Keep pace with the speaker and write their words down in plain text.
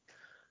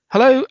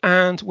Hello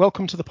and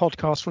welcome to the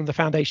podcast from the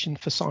Foundation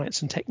for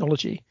Science and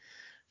Technology.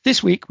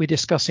 This week we're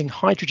discussing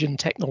hydrogen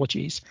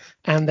technologies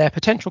and their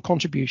potential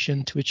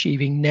contribution to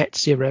achieving net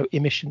zero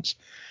emissions.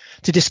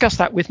 To discuss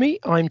that with me,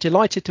 I'm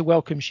delighted to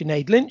welcome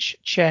Sinead Lynch,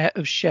 Chair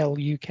of Shell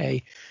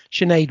UK.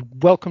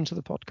 Sinead, welcome to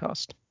the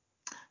podcast.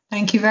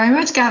 Thank you very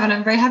much, Gavin.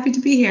 I'm very happy to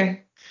be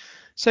here.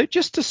 So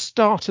just to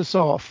start us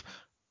off,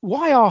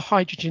 why are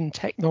hydrogen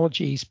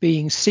technologies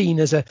being seen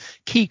as a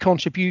key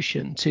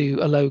contribution to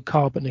a low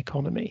carbon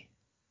economy?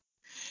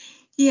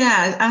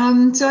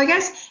 Yeah, so I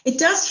guess it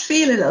does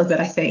feel a little bit,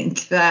 I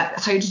think, that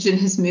hydrogen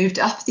has moved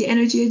up the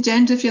energy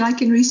agenda, if you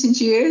like, in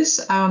recent years.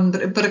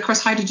 But of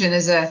course, hydrogen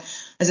as an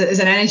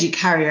energy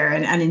carrier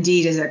and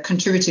indeed as a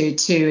contributor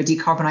to a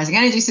decarbonising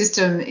energy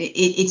system,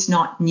 it's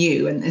not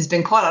new, and there's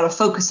been quite a lot of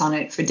focus on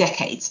it for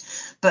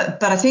decades.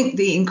 But I think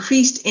the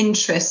increased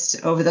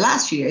interest over the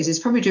last few years is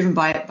probably driven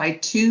by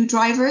two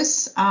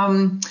drivers.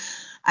 And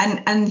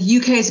the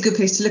UK is a good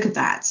place to look at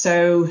that.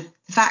 So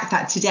the fact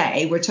that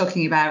today we're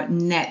talking about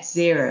net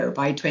zero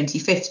by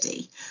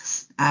 2050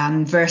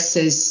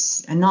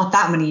 versus not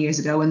that many years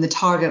ago when the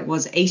target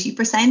was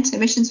 80%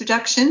 emissions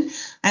reduction.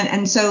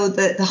 And so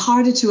the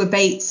harder to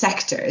abate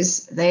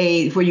sectors,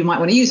 where you might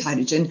want to use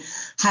hydrogen,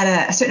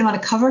 had a certain amount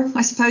of cover,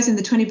 I suppose, in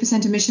the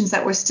 20% emissions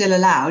that were still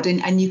allowed.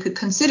 And you could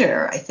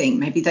consider, I think,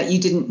 maybe that you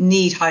didn't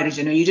need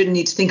hydrogen or you didn't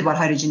need to think about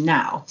hydrogen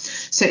now.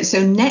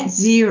 So net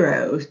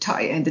zero,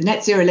 the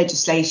net zero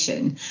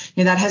legislation,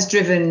 that has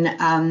driven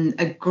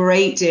a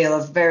great deal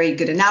of very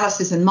good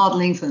analysis and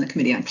modelling from the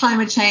Committee on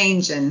Climate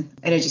Change and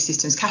Energy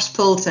Systems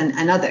Catapult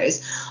and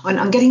others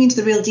on getting into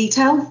the real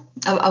detail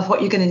of what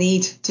you're going to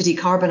need to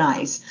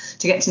decarbonise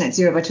to get to net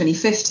zero by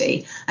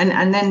 2050.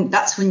 And then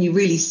that's when you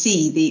really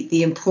see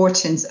the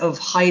importance of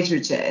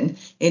hydrogen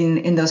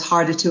in those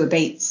harder to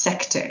abate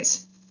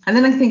sectors. And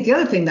then I think the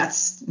other thing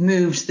that's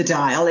moved the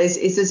dial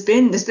is there's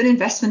been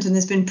investment and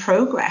there's been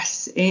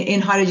progress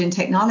in hydrogen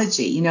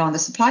technology. On the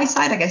supply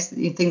side, I guess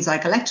things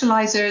like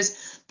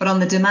electrolyzers, but on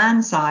the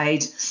demand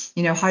side,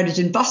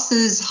 hydrogen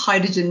buses,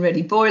 hydrogen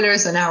ready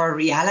boilers are now a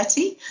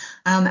reality.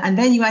 And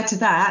then you add to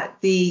that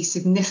the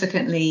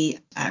significantly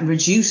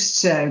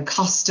reduced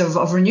cost of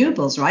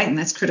renewables, right? And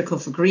that's critical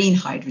for green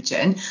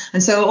hydrogen.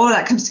 And so all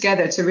that comes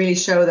together to really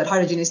show that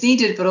hydrogen is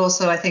needed, but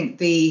also I think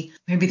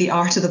maybe the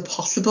art of the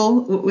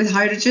possible with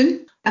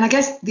hydrogen. And I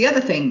guess the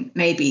other thing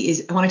maybe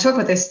is when I talk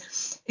about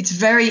this, it's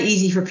very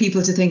easy for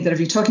people to think that if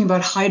you're talking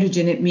about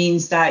hydrogen, it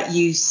means that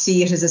you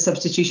see it as a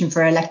substitution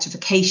for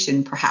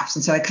electrification, perhaps.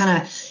 And so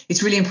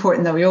it's really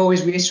important that we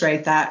always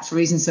reiterate that for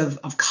reasons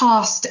of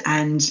cost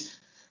and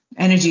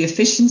energy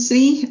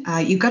efficiency,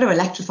 you've got to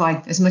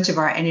electrify as much of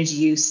our energy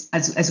use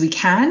as we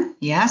can.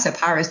 Yeah, so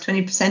power is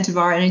 20% of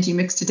our energy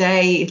mix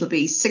today. It'll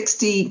be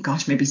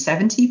maybe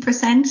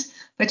 70%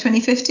 by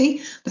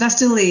 2050. But that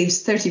still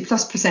leaves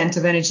 30+%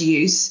 of energy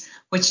use,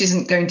 which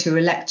isn't going to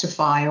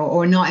electrify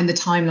or not in the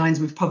timelines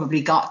we've probably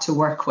got to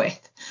work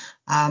with.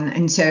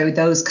 And so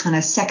those kind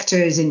of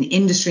sectors in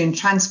industry and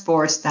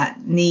transport that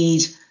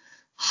need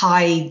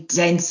high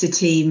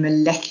density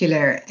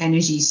molecular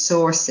energy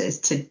sources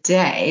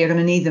today are going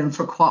to need them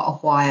for quite a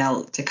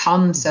while to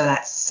come. So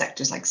that's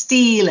sectors like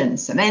steel and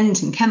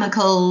cement and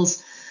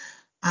chemicals,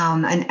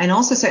 and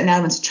also certain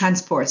elements of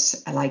transport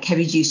like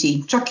heavy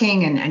duty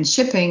trucking and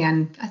shipping,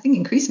 and I think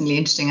increasingly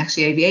interesting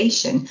actually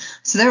aviation.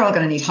 So they're all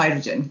going to need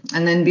hydrogen.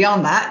 And then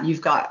beyond that,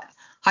 you've got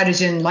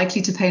hydrogen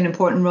likely to play an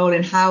important role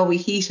in how we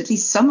heat at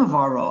least some of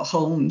our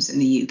homes in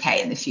the UK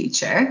in the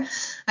future.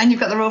 And you've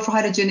got the role for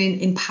hydrogen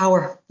in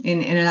power,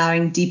 in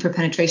allowing deeper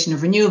penetration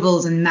of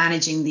renewables and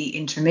managing the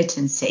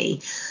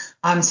intermittency.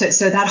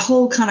 So that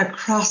whole kind of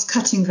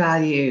cross-cutting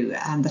value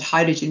that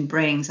hydrogen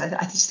brings, I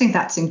just think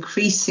that's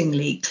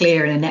increasingly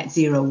clear in a net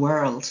zero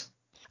world.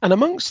 And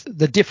amongst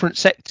the different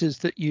sectors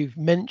that you've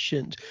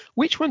mentioned,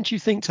 which ones do you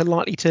think are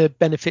likely to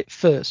benefit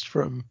first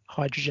from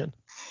hydrogen?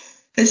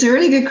 It's a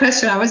really good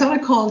question. I was on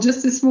a call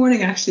just this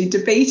morning, actually,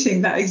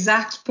 debating that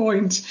exact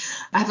point,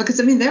 because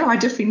there are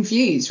different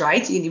views,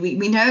 right?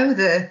 We know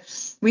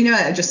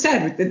I just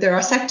said that there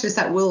are sectors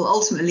that will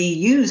ultimately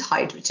use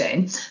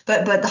hydrogen,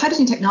 but the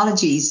hydrogen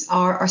technologies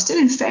are still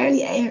in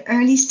fairly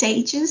early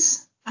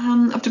stages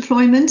of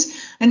deployment,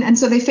 and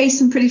so they face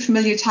some pretty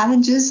familiar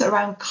challenges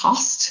around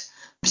cost.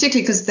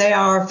 Particularly because they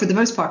are, for the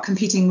most part,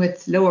 competing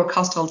with lower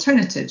cost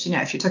alternatives.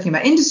 If you're talking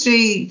about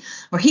industry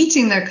or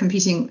heating, they're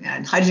competing,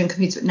 hydrogen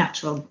competes with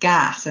natural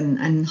gas.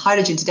 And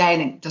hydrogen today,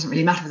 and it doesn't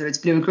really matter whether it's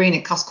blue or green,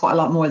 it costs quite a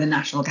lot more than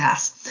natural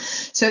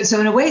gas. So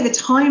in a way, the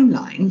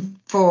timeline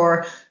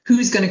for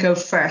who's going to go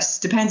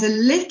first depends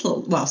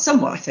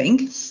somewhat, I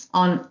think,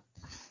 on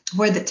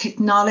where the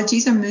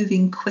technologies are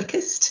moving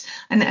quickest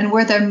and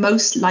where they're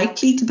most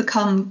likely to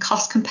become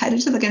cost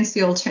competitive against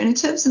the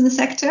alternatives in the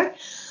sector.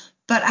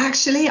 But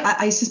actually,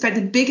 I suspect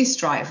the biggest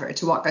driver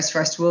to what goes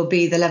first will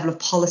be the level of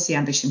policy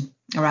ambition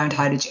around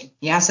hydrogen.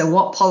 Yeah, so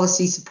what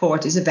policy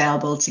support is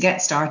available to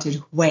get started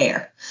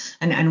where,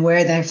 and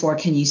where therefore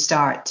can you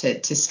start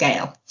to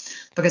scale?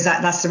 because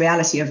that's the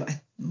reality of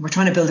we're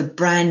trying to build a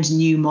brand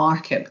new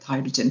market with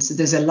hydrogen. So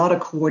there's a lot of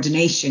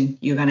coordination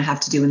you're going to have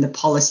to do in the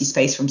policy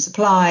space, from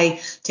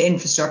supply to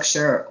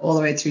infrastructure all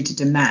the way through to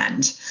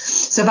demand.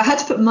 So if I had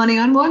to put money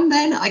on one,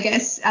 then I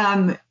guess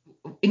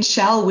in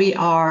Shell, we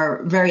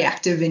are very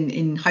active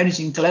in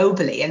hydrogen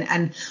globally,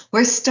 and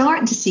we're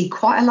starting to see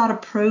quite a lot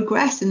of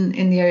progress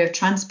in the area of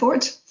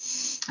transport.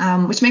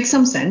 Which makes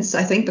some sense,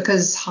 I think,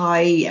 because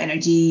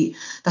the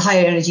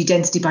higher energy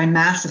density by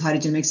mass of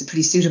hydrogen makes it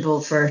pretty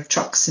suitable for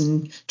trucks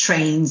and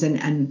trains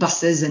and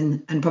buses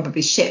and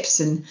probably ships.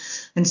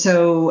 And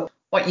so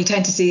what you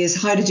tend to see is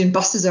hydrogen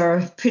buses are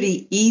a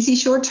pretty easy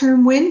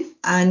short-term win.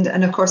 And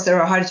of course,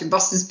 there are hydrogen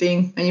buses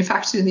being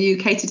manufactured in the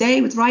UK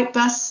today with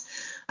Wrightbus.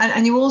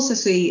 And you also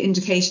see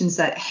indications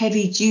that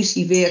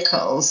heavy-duty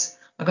vehicles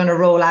are going to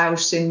roll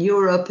out in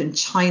Europe and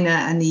China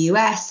and the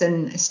US,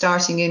 and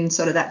starting in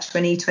sort of that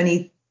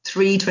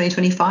 2023,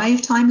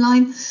 2025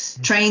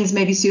 timeline. Trains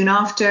maybe soon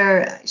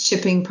after,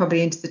 shipping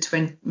probably into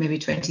the maybe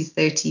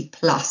 2030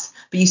 plus.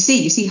 But you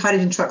see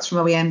hydrogen trucks from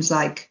OEMs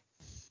like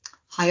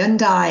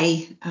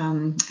Hyundai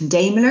and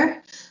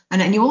Daimler.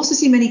 And you also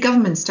see many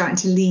governments starting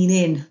to lean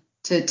in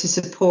to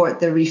support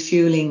the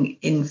refueling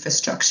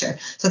infrastructure.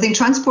 So I think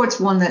transport's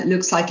one that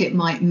looks like it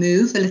might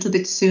move a little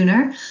bit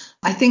sooner.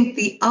 I think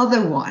the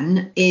other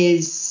one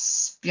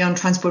is, beyond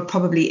transport,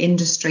 probably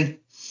industry.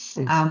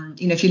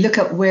 If you look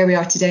at where we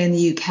are today in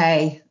the UK,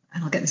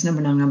 and I'll get this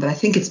number wrong, but I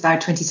think it's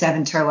about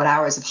 27 terawatt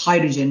hours of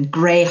hydrogen,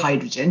 grey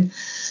hydrogen,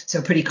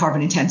 so pretty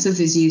carbon intensive,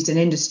 is used in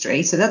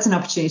industry. So that's an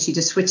opportunity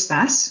to switch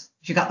that,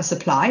 if you got the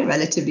supply,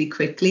 relatively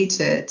quickly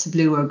to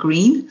blue or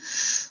green.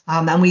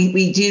 And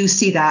we do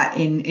see that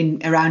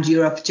in around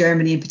Europe,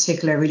 Germany in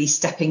particular, really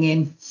stepping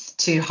in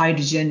to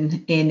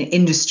hydrogen in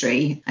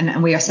industry.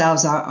 And we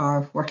ourselves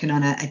are working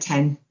on a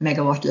 10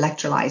 megawatt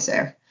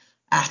electrolyzer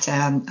at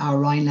our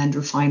Rhineland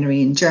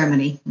refinery in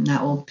Germany. And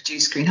that will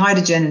produce green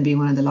hydrogen and be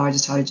one of the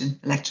largest hydrogen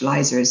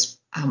electrolyzers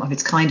of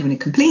its kind when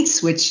it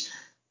completes, which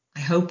I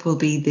hope will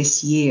be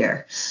this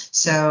year.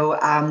 So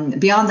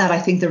beyond that, I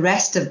think the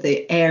rest of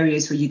the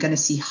areas where you're going to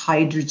see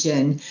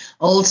hydrogen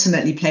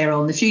ultimately play a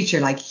role in the future,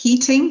 like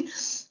heating,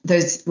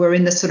 we're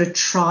in the sort of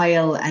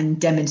trial and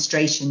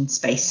demonstration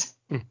space.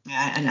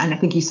 And I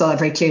think you saw that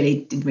very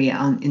clearly, didn't we,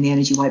 in the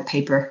Energy White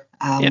Paper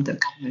that the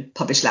government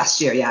published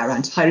last year,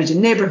 around hydrogen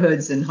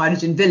neighbourhoods and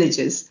hydrogen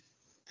villages.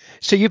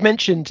 So you've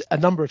mentioned a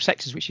number of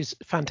sectors, which is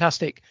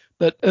fantastic.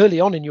 But early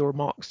on in your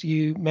remarks,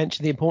 you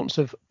mentioned the importance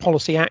of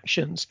policy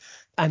actions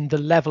and the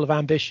level of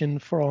ambition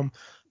from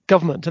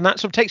government. And that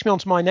sort of takes me on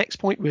to my next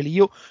point, really.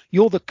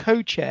 You're the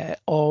co-chair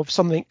of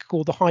something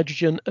called the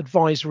Hydrogen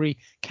Advisory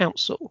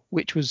Council,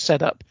 which was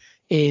set up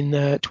in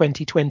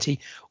 2020.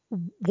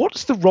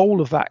 What's the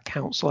role of that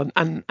council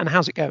and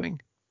how's it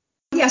going?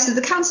 Yeah, so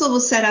the council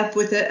was set up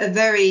with a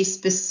very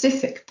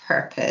specific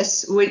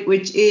purpose,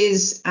 which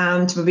is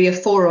to be a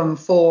forum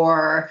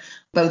for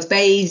both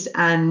BEIS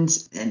and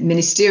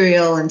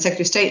ministerial and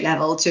Secretary of State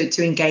level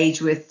to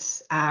engage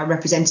with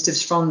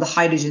representatives from the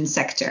hydrogen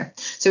sector.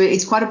 So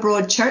it's quite a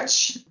broad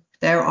church.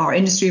 There are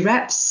industry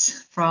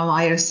reps from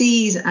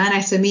IOCs and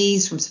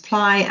SMEs, from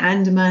supply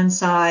and demand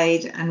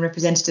side, and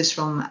representatives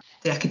from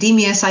the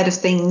academia side of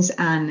things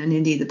and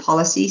indeed the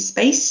policy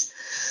space.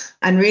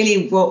 And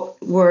really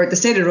the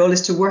stated role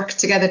is to work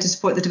together to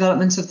support the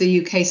development of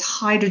the UK's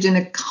hydrogen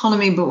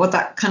economy. But what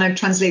that kind of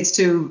translates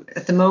to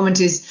at the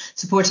moment is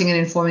supporting and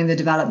informing the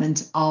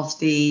development of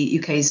the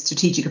UK's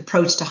strategic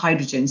approach to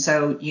hydrogen.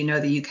 So,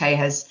 the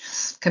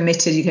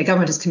UK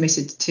government has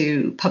committed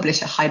to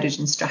publish a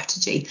hydrogen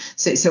strategy.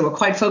 So we're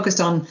quite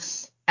focused on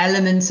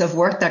elements of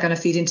work that are going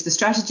to feed into the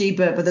strategy,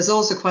 but there's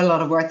also quite a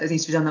lot of work that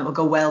needs to be done that will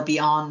go well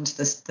beyond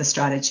the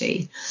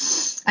strategy.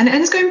 And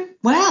it's going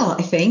well,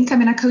 I think. I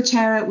mean, I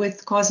co-chair it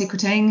with Kwasi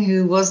Kwarteng,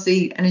 who was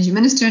the Energy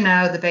Minister,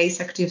 now the BEIS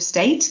Secretary of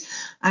State.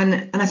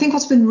 And I think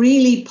what's been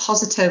really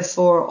positive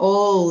for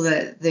all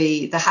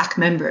the HAC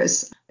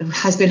members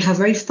has been how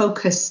very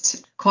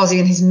focused Kwasi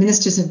and his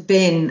ministers have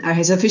been, or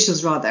his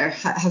officials rather,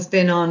 have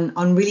been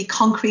on really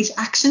concrete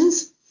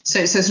actions. So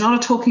it's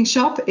not a talking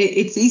shop.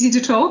 It's easy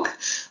to talk,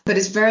 but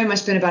it's very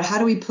much been about how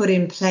do we put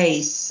in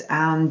place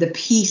the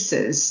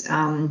pieces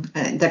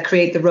that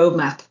create the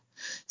roadmap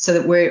so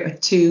that we're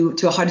to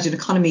a hydrogen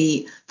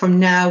economy from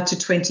now to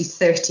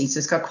 2030. So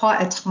it's got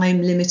quite a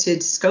time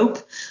limited scope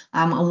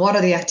on what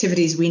are the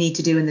activities we need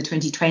to do in the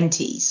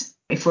 2020s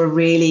if we're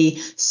really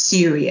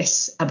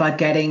serious about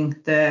getting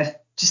the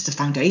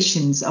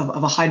foundations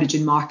of a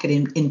hydrogen market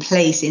in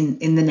place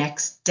in the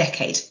next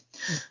decade.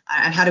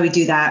 And how do we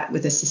do that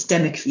with a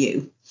systemic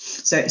view?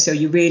 So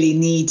you really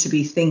need to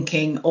be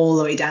thinking all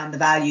the way down the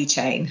value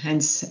chain.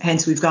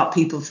 Hence we've got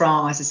people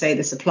from, as I say,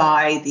 the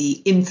supply,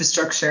 the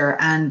infrastructure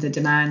and the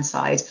demand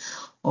side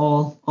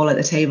all at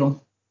the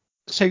table.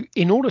 So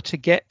in order to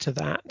get to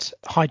that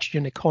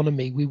hydrogen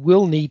economy, we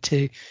will need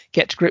to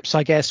get to grips,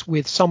 I guess,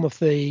 with some of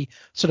the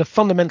sort of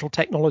fundamental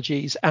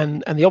technologies.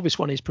 And the obvious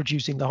one is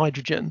producing the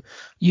hydrogen.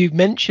 You've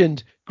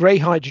mentioned grey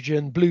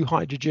hydrogen, blue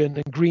hydrogen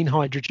and green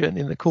hydrogen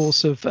in the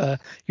course of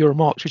your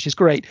remarks, which is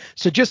great.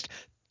 So just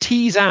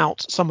tease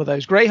out some of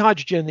those. Grey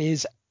hydrogen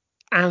is,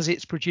 as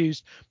it's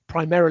produced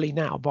primarily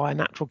now by a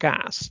natural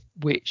gas,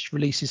 which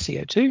releases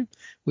CO2,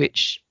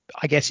 which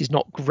I guess is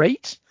not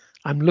great.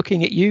 I'm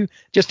looking at you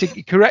just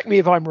to correct me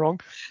if I'm wrong.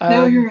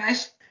 No, you're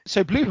right.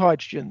 So blue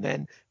hydrogen,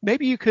 then,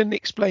 maybe you can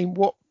explain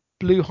what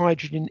blue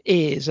hydrogen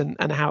is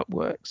and how it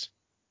works.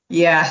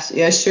 Yeah,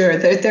 sure.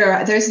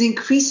 There's an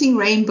increasing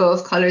rainbow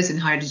of colors in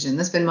hydrogen.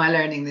 That's been my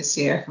learning this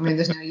year. I mean,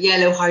 there's now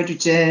yellow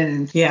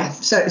hydrogen. Yeah.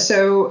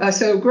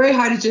 So grey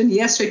hydrogen,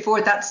 yes,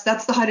 straightforward. That's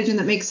the hydrogen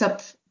that makes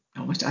up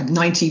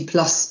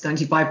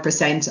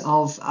 95%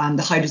 of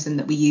the hydrogen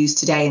that we use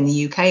today in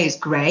the UK is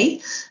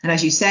grey. And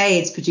as you say,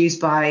 it's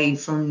produced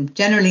from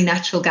generally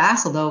natural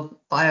gas, although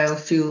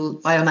biofuel,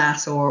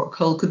 biomass or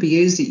coal could be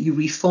used. You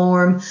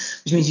reform,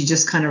 which means you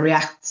just kind of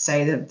react,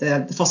 say,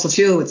 the fossil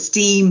fuel with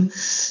steam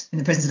in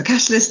the presence of a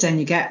catalyst, and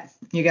you get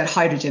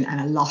hydrogen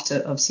and a lot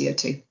of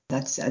CO2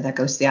 that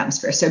goes to the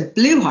atmosphere. So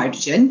blue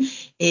hydrogen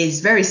is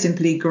very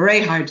simply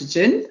grey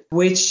hydrogen,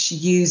 which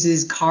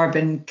uses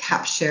carbon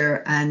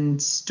capture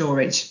and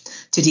storage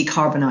to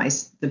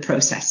decarbonize the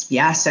process.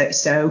 Yeah,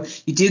 so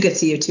you do get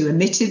CO2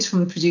 emitted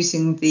from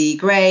producing the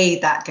grey,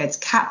 that gets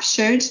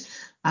captured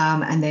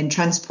and then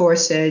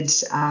transported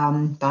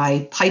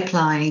by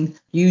pipeline,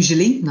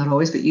 usually, not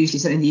always, but usually,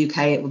 so in the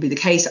UK it will be the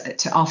case,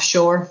 to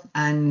offshore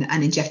and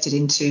injected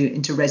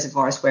into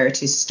reservoirs where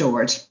it is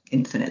stored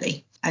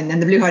infinitely. And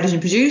then the blue hydrogen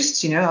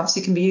produced,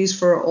 obviously can be used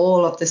for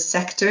all of the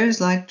sectors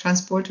like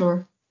transport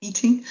or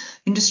heating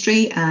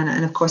industry.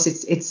 And of course,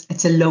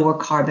 it's a lower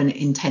carbon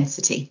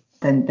intensity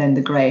than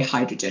the grey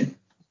hydrogen.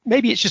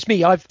 Maybe it's just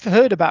me. I've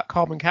heard about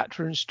carbon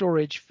capture and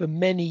storage for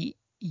many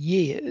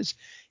years.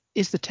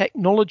 Is the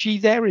technology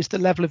there? Is the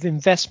level of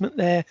investment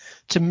there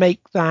to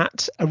make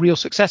that a real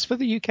success for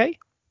the UK?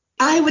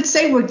 I would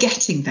say we're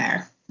getting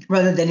there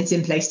rather than it's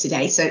in place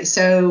today.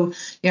 So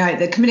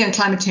the Committee on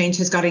Climate Change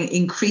has got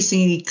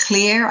increasingly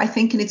clear, I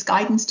think, in its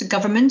guidance to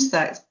government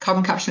that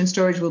carbon capture and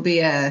storage will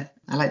be I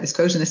like this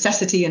quote, a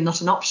necessity and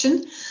not an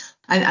option.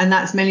 And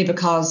that's mainly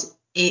because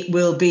it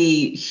will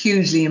be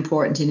hugely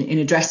important in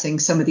addressing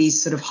some of these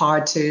sort of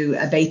hard to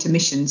abate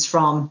emissions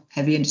from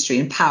heavy industry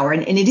and power.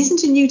 And it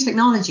isn't a new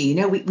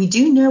technology. We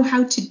do know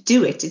how to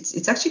do it.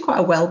 It's actually quite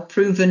a well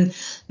proven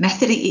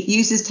method. It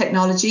uses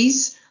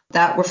technologies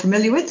that we're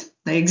familiar with.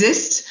 They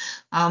exist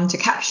to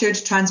capture,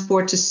 to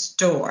transport, to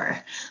store.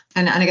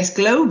 And I guess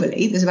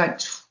globally, there's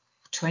about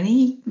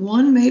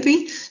 21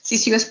 maybe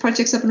CCUS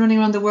projects up and running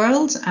around the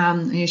world.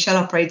 Shell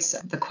operates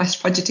the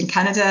Quest project in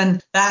Canada,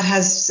 and that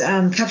has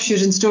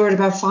captured and stored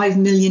about 5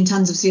 million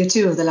tons of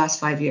CO2 over the last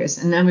 5 years.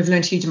 And then we've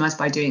learned huge amounts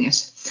by doing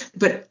it.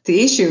 But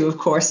the issue, of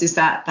course, is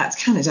that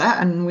that's Canada,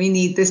 and we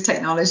need this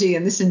technology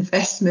and this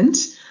investment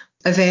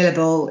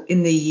available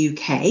in the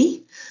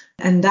UK.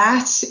 And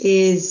that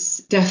is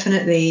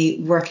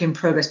definitely work in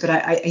progress. But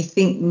I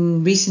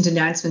think recent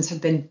announcements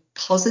have been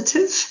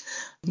positive.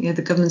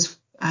 The government's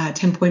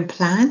 10-point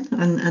plan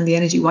and the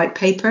energy white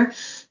paper,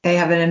 they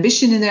have an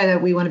ambition in there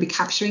that we want to be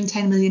capturing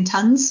 10 million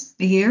tons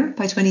a year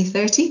by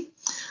 2030.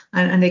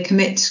 And they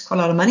commit quite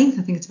a lot of money.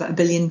 I think it's about £1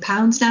 billion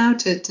now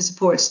to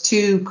support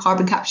 2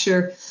 carbon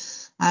capture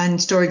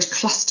and storage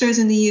clusters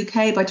in the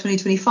UK by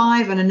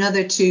 2025 and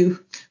another 2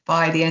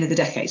 by the end of the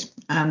decade.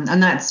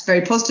 And that's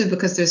very positive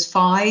because there's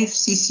 5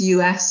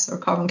 CCUS or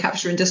carbon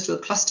capture industrial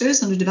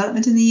clusters under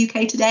development in the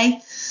UK today,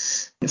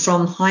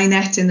 from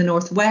HyNet in the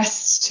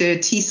northwest to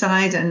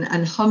Teesside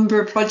and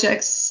Humber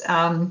projects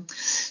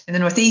in the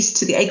northeast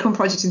to the Acorn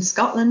project in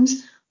Scotland.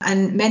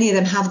 And many of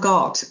them have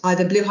got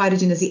either blue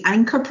hydrogen as the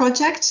anchor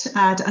project to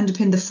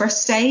underpin the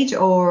first stage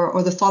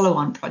or the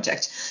follow-on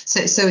project.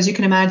 So as you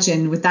can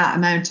imagine, with that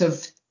amount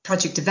of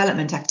project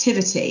development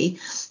activity,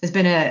 there's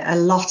been a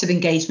lot of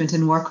engagement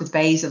and work with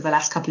BEIS over the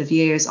last couple of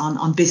years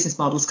on business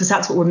models, because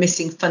that's what we're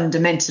missing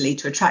fundamentally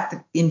to attract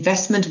the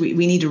investment. We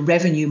need a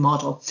revenue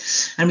model,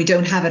 and we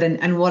don't have it.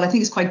 And what I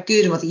think is quite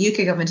good and what the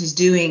UK government is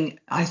doing,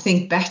 I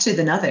think, better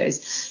than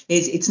others,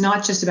 is it's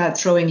not just about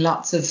throwing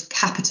lots of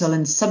capital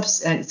and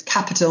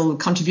capital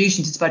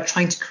contributions. It's about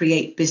trying to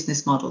create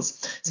business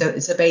models.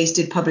 So BEIS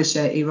did publish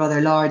a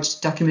rather large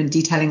document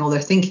detailing all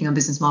their thinking on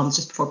business models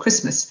just before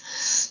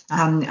Christmas.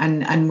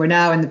 And we're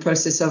now in the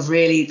process of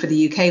really, for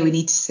the UK, we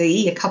need to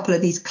see a couple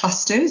of these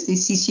clusters,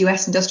 these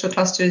CCUS industrial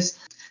clusters,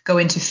 go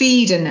into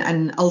FEED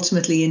and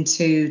ultimately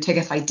into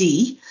take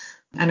FID.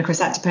 And of course,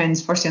 that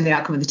depends firstly on the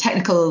outcome of the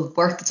technical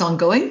work that's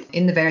ongoing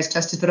in the various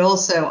clusters, but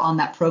also on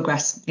that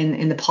progress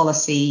in the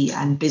policy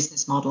and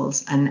business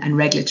models and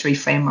regulatory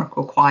framework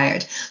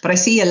required. But I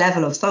see a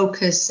level of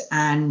focus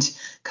and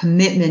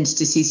commitment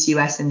to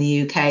CCUS in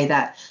the UK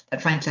that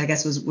frankly, I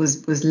guess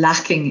was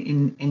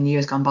lacking in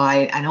years gone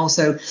by. And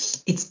also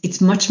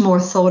it's much more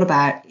thought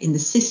about in the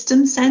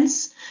system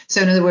sense.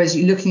 So in other words,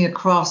 you're looking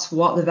across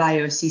what the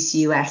value of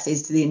CCUS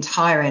is to the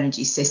entire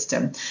energy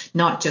system,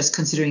 not just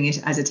considering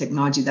it as a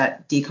technology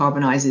that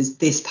decarbonizes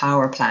this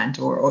power plant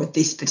or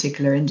this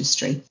particular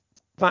industry.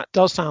 That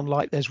does sound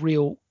like there's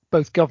real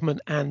both government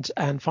and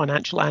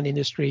financial and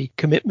industry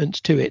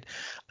commitment to it.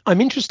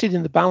 I'm interested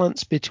in the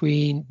balance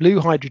between blue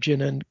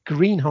hydrogen and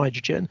green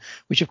hydrogen,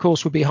 which of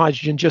course would be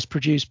hydrogen just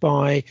produced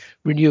by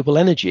renewable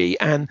energy.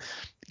 And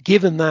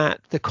given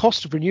that the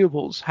cost of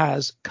renewables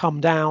has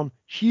come down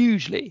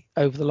hugely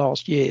over the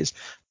last years,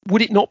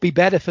 would it not be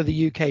better for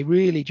the UK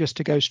really just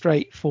to go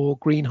straight for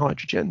green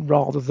hydrogen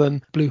rather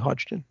than blue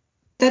hydrogen?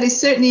 That is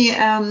certainly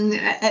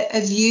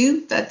a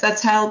view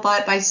that's held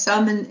by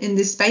some in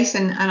this space,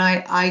 and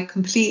I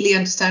completely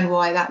understand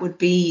why that would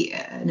be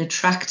an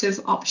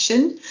attractive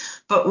option.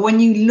 But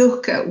when you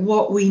look at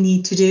what we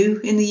need to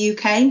do in the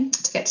UK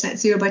to get to net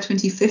zero by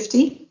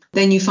 2050,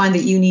 then you find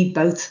that you need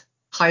both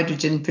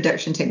hydrogen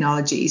production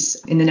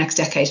technologies in the next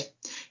decade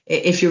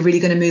if you're really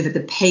going to move at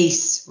the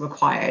pace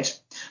required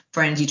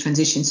for energy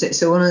transition.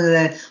 So one of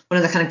the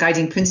kind of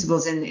guiding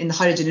principles in the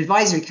Hydrogen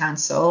Advisory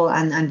Council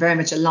and very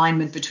much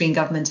alignment between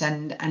government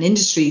and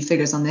industry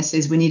figures on this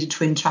is we need a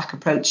twin track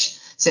approach.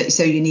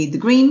 So you need the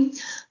green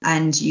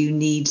and you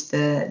need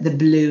the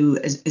blue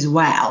as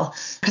well,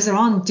 because they're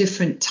on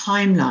different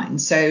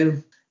timelines. So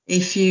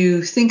if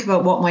you think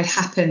about what might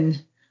happen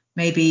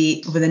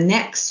maybe over the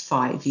next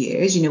 5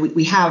 years,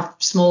 we have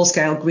small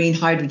scale green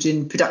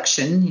hydrogen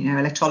production,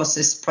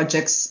 electrolysis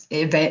projects,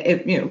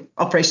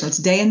 operational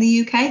today in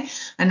the UK.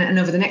 And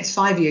over the next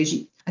 5 years,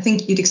 I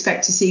think you'd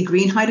expect to see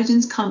green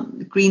hydrogen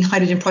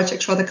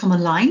projects come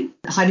online,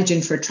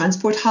 hydrogen for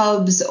transport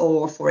hubs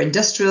or for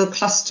industrial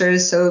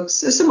clusters. So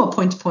somewhat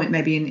point to point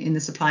maybe in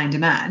the supply and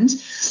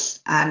demand.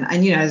 And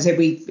as I say,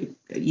 we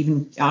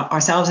even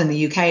ourselves in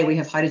the UK, we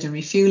have hydrogen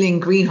refueling,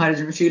 green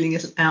hydrogen refueling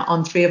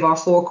on 3 of our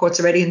forecourts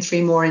already and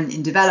 3 more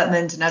in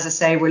development. And as I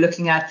say, we're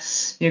looking at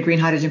green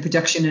hydrogen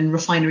production and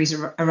refineries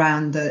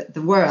around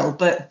the world.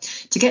 But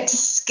to get to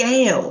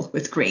scale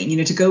with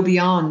green, to go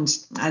beyond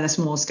the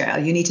small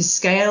scale, you need to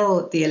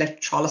scale the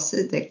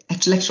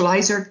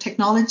electrolyzer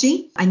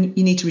technology, and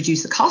you need to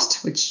reduce the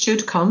cost, which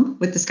should come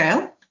with the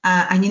scale.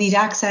 And you need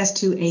access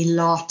to a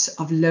lot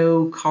of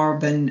low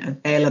carbon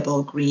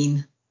available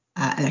green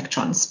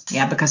electrons.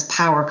 Because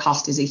power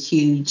cost is a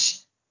huge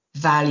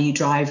value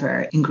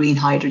driver in green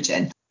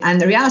hydrogen. And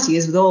the reality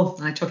is, and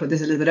I talked about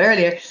this a little bit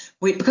earlier,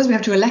 because we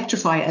have to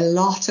electrify a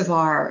lot of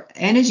our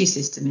energy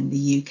system in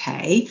the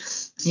UK,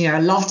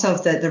 a lot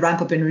of the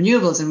ramp up in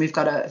renewables, and we've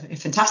got a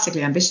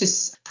fantastically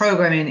ambitious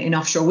program in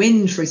offshore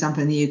wind, for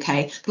example, in the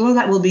UK. But a lot of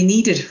that will be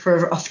needed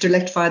to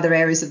electrify other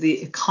areas of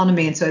the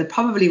economy. And so it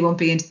probably won't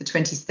be into the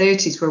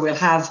 2030s where we'll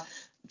have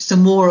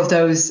some more of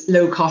those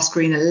low-cost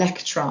green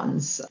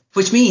electrons,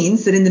 which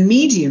means that in the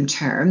medium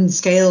term,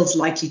 scale's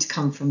likely to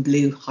come from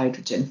blue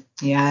hydrogen.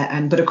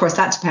 But of course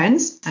that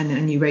depends,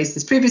 and you raised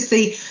this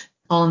previously,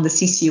 on the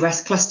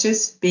CCUS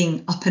clusters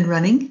being up and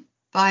running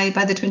by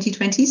the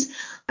 2020s.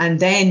 And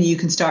then you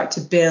can start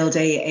to build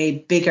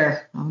a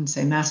bigger, I wouldn't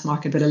say mass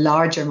market, but a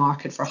larger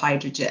market for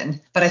hydrogen.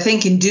 But I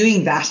think in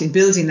doing that, in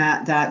building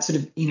that sort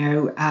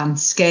of,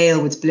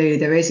 scale with blue,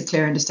 there is a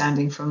clear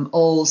understanding from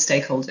all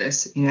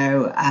stakeholders,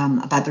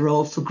 about the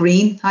role for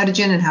green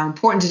hydrogen and how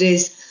important it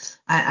is,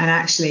 and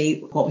actually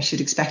what we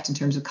should expect in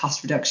terms of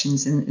cost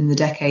reductions in the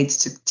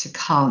decades to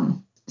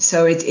come.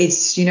 So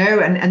it's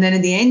and then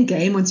in the end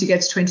game, once you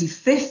get to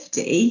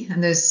 2050,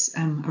 and there's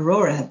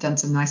Aurora have done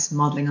some nice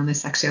modelling on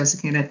this. Actually, I was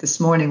looking at it this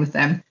morning with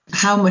them.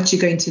 How much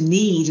you're going to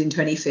need in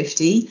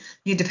 2050,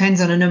 it depends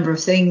on a number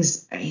of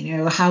things.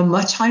 How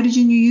much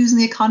hydrogen you use in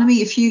the economy.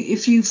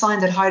 If you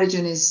find that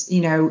hydrogen is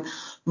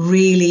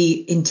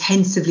really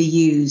intensively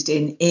used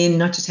in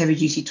not just heavy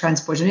duty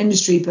transport and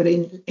industry, but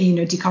in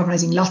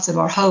decarbonising lots of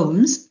our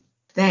homes,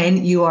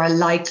 then you are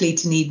likely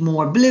to need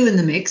more blue in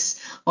the mix.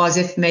 Whereas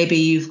if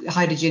maybe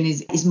hydrogen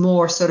is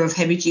more sort of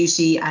heavy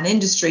duty and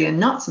industry and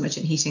not so much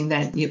in heating,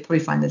 then you'll probably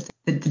find that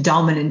the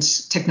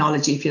dominant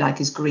technology, if you like,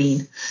 is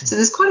green. So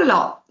there's quite a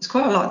lot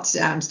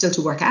still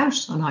to work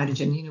out on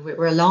hydrogen.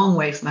 We're a long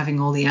way from having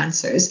all the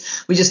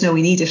answers. We just know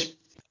we need it.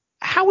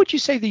 How would you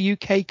say the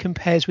UK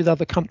compares with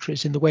other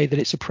countries in the way that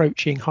it's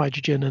approaching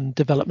hydrogen and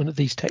development of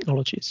these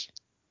technologies?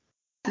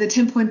 The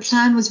 10-point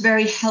plan was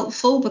very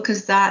helpful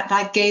because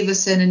that gave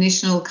us an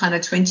initial kind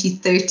of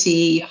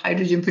 2030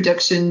 hydrogen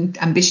production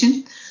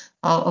ambition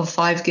of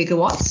 5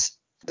 gigawatts.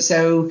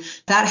 So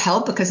that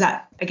helped because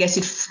that, I guess,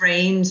 it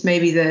frames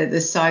maybe the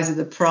size of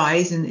the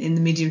prize in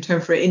the medium term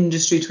for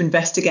industry to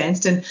invest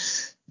against. And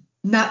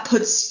that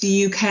puts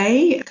the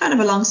UK kind of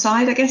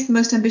alongside, I guess, the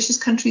most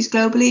ambitious countries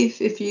globally.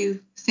 If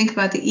you think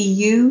about the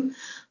EU,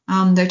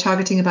 they're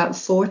targeting about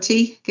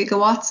 40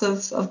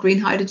 gigawatts of green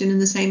hydrogen in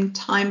the same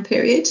time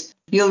period.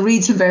 You'll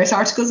read some various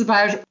articles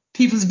about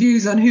people's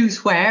views on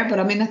who's where, but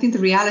I think the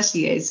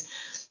reality is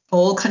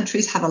all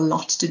countries have a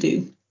lot to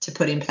do to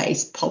put in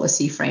place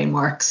policy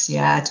frameworks, to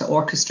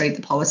orchestrate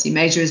the policy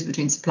measures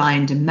between supply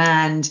and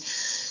demand,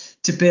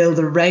 to build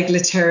the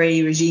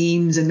regulatory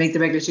regimes and make the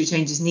regulatory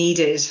changes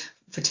needed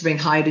to bring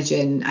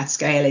hydrogen at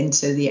scale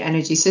into the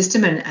energy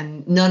system,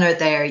 and none are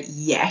there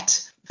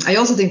yet. I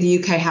also think the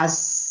UK has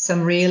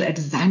some real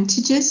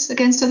advantages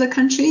against other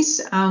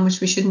countries,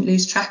 which we shouldn't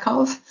lose track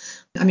of.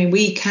 I mean,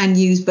 we can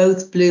use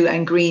both blue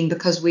and green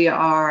because we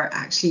are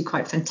actually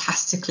quite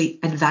fantastically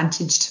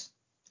advantaged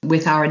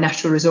with our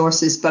natural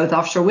resources, both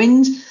offshore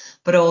wind,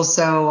 but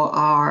also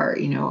our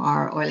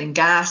oil and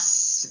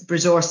gas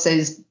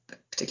resources,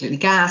 particularly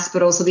gas,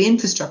 but also the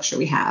infrastructure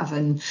we have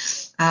and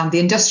the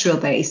industrial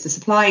base, the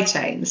supply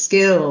chain, the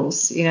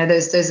skills.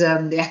 There's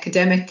the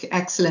academic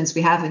excellence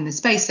we have in the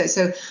space.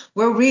 So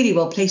we're really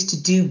well placed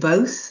to do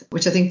both,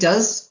 which I think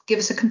does give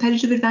us a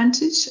competitive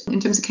advantage in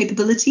terms of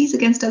capabilities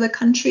against other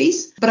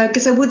countries. But I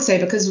guess I would say,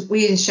 because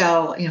we in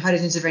Shell,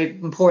 hydrogen is a very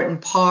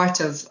important part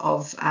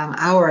of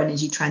our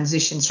energy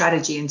transition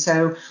strategy. And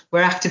so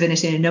we're active in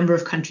it in a number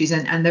of countries.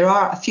 And there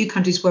are a few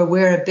countries where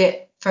we're a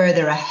bit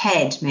further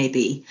ahead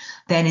maybe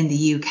than in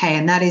the UK.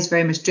 And that is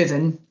very much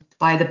driven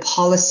by the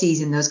policies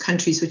in those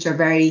countries, which have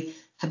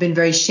been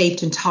very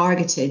shaped and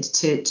targeted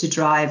to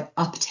drive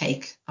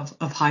uptake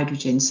of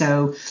hydrogen.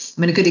 So,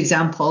 I mean, a good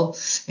example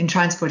in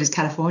transport is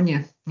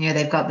California.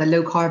 They've got the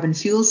low carbon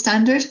fuel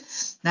standard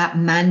that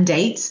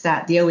mandates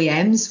that the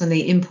OEMs, when they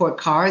import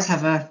cars,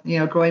 have a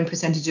growing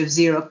percentage of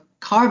zero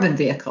carbon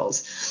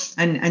vehicles.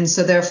 And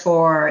so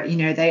therefore,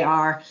 they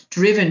are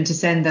driven to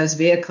send those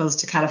vehicles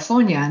to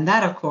California. And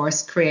that, of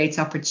course, creates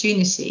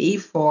opportunity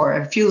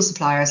for fuel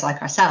suppliers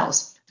like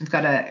ourselves. We've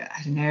got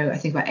I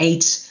think about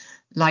 8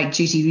 light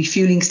duty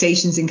refueling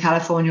stations in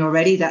California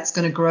already. That's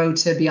going to grow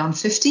to beyond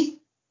 50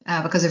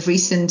 because of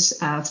recent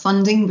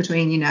funding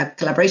between,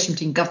 collaboration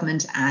between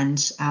government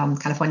and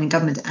Californian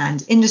government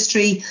and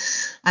industry.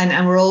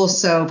 And we're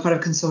also part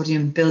of a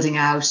consortium building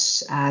out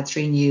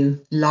 3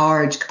 new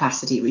large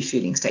capacity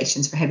refueling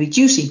stations for heavy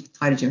duty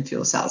hydrogen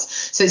fuel cells.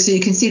 So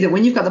you can see that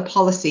when you've got the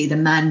policy, the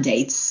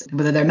mandates,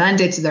 whether they're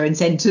mandates or they're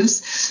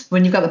incentives,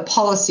 when you've got the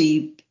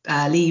policy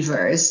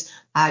levers,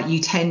 you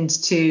tend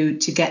to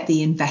get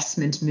the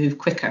investment move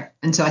quicker.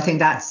 And so I think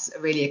that's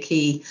really a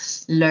key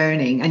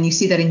learning. And you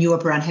see that in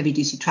Europe around heavy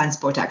duty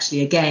transport.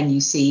 Actually, again, you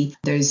see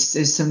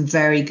there's some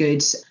very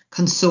good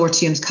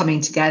consortiums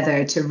coming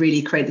together to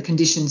really create the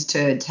conditions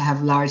to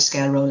have large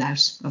scale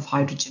rollout of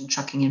hydrogen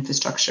trucking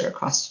infrastructure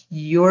across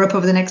Europe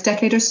over the next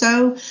decade or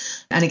so.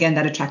 And again,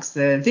 that attracts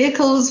the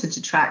vehicles, which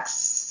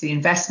attracts the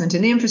investment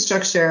in the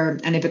infrastructure,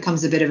 and it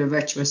becomes a bit of a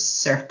virtuous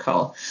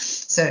circle.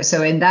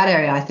 So in that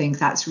area, I think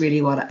that's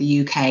really what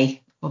the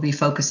UK will be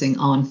focusing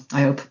on,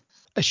 I hope.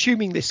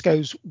 Assuming this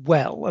goes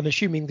well, and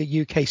assuming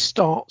the UK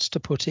starts to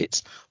put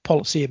its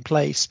policy in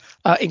place,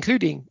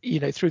 including,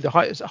 through the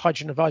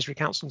Hydrogen Advisory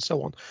Council and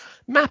so on,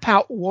 map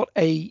out what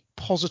a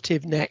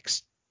positive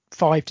next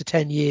 5 to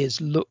 10 years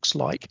looks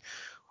like.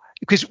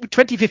 Because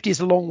 2050 is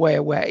a long way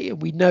away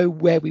and we know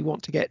where we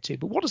want to get to.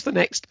 But what does the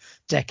next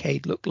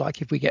decade look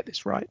like if we get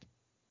this right?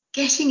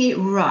 Getting it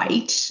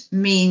right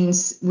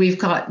means we've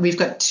got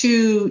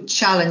 2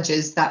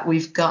 challenges that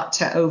we've got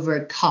to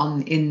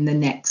overcome in the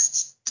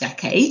next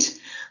decade.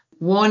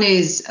 One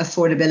is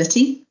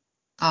affordability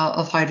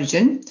of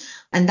hydrogen.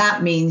 And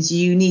that means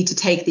you need to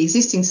take the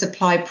existing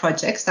supply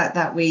projects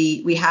that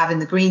we have in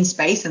the green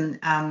space and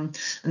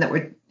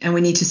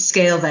we need to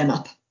scale them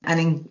up.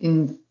 And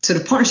in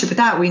sort of partnership with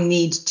that, we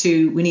need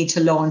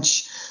to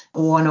launch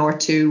 1 or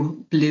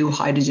 2 blue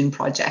hydrogen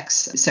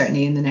projects,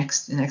 certainly in the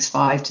next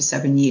 5 to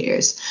 7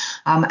 years.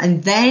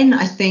 And then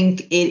I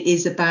think it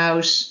is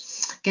about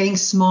getting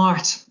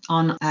smart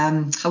on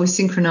how we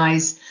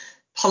synchronize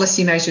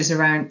policy measures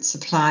around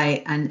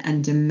supply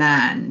and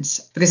demand,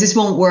 because this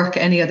won't work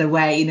any other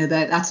way.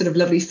 That sort of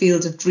lovely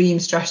field of dream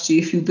strategy,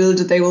 if you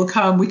build it, they will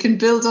come. We can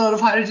build a lot of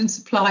hydrogen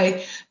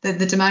supply.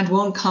 The demand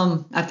won't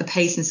come at the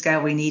pace and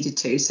scale we need it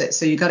to.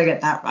 So you've got to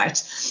get that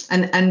right.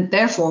 And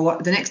therefore,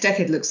 what the next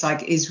decade looks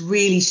like is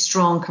really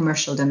strong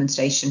commercial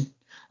demonstration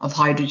of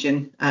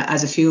hydrogen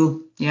as a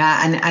fuel.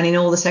 And in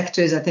all the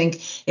sectors, I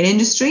think in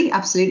industry,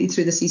 absolutely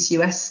through the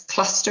CCUS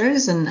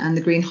clusters and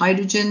the green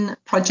hydrogen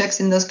projects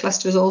in those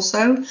clusters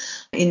also.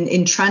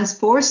 In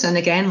transport, and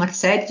again, like I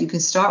said, you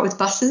can start with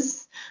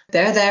buses.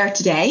 They're there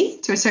today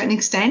to a certain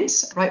extent.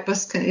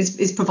 Wrightbus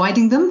is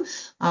providing them.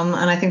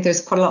 And I think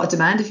there's quite a lot of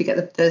demand if you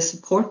get the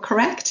support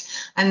correct.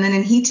 And then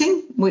in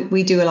heating,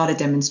 we do a lot of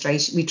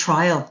demonstration. We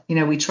trial. We've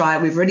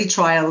already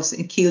trialed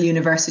in Keele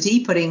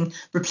University,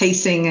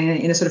 replacing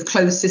in a sort of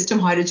closed system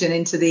hydrogen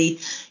into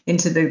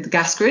the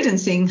gas grid and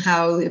seeing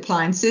how the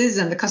appliances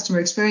and the customer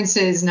experience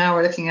is. Now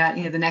we're looking at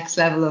the next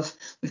level of,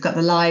 we've got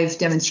the live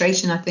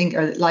demonstration, I think,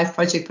 or live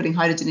project putting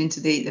hydrogen into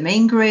the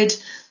main grid.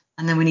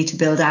 And then we need to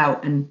build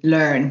out and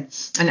learn.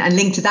 And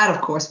linked to that,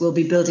 of course, we'll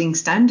be building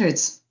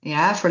standards,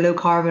 for low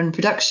carbon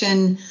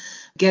production,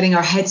 getting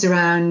our heads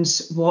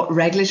around what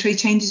regulatory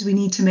changes we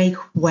need to make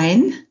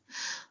when.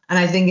 And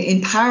I think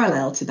in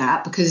parallel to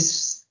that,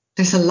 because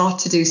there's a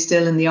lot to do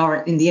still in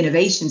the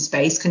innovation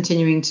space,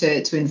 continuing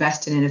to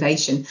invest in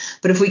innovation.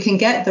 But if we can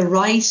get the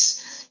right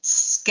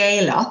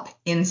scale up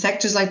in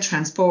sectors like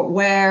transport,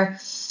 where,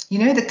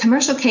 the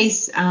commercial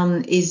case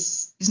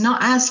is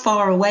not as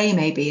far away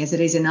maybe as it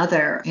is in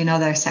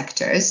other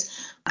sectors,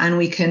 and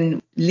we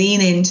can lean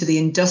into the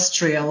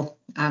industrial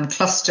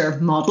cluster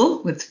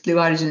model with blue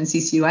hydrogen and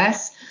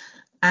CCUS,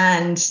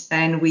 and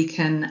then we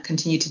can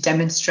continue to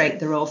demonstrate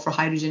the role for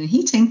hydrogen in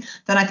heating,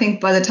 then I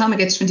think by the time it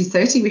gets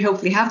 2030, we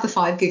hopefully have the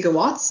 5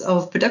 gigawatts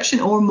of production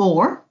or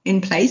more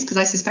in place, because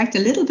I suspect a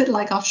little bit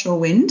like offshore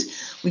wind,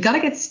 we got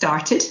to get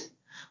started.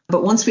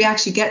 But once we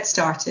actually get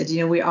started,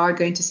 we are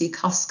going to see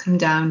costs come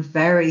down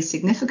very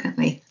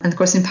significantly. And of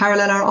course, in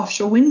parallel, our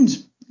offshore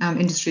wind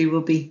industry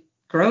will be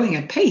growing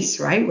at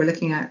pace, right? We're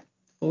looking at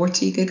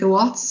 40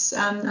 gigawatts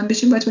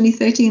ambition by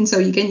 2030. And so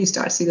again, you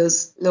start to see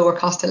those lower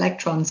cost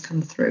electrons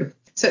come through.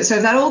 So if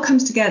that all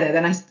comes together,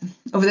 then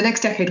over the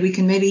next decade, we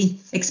can maybe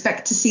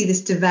expect to see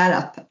this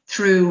develop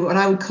through what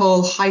I would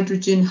call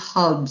hydrogen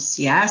hubs.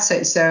 Yeah.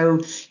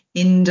 So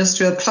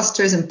industrial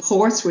clusters and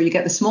ports where you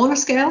get the smaller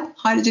scale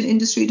hydrogen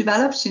industry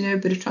developed, a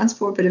bit of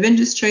transport, bit of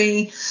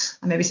industry,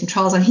 and maybe some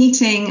trials on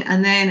heating.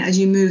 And then as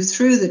you move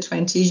through the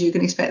 20s, you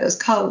can expect those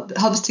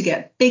hubs to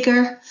get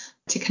bigger,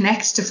 to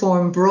connect, to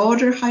form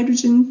broader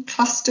hydrogen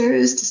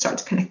clusters, to start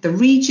to connect the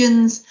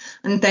regions.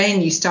 And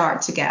then you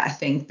start to get, I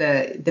think,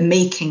 the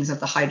makings of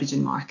the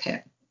hydrogen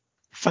market.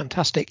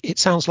 Fantastic. It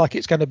sounds like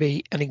it's going to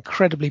be an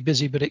incredibly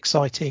busy but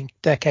exciting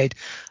decade.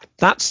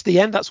 That's the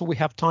end. That's all we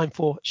have time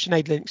for.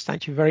 Sinead Lynch,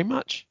 thank you very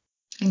much.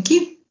 Thank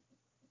you.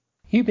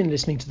 You've been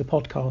listening to the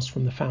podcast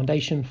from the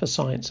Foundation for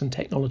Science and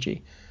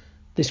Technology.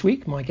 This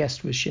week, my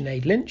guest was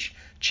Sinead Lynch,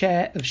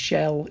 Chair of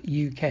Shell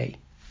UK.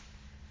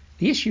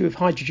 The issue of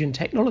hydrogen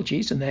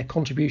technologies and their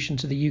contribution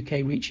to the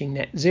UK reaching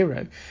net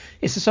zero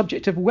is the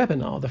subject of a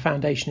webinar the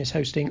Foundation is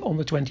hosting on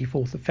the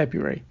 24th of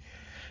February.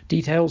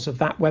 Details of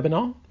that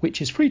webinar,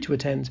 which is free to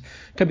attend,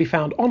 can be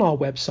found on our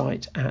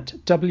website at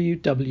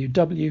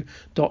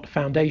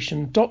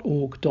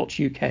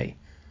www.foundation.org.uk.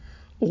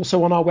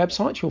 Also on our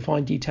website, you'll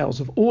find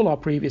details of all our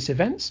previous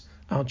events,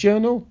 our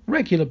journal,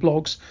 regular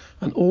blogs,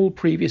 and all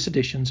previous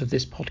editions of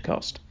this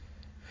podcast.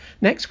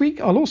 Next week,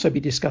 I'll also be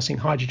discussing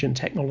hydrogen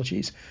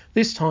technologies,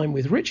 this time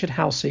with Richard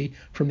Halsey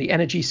from the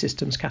Energy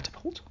Systems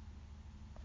Catapult.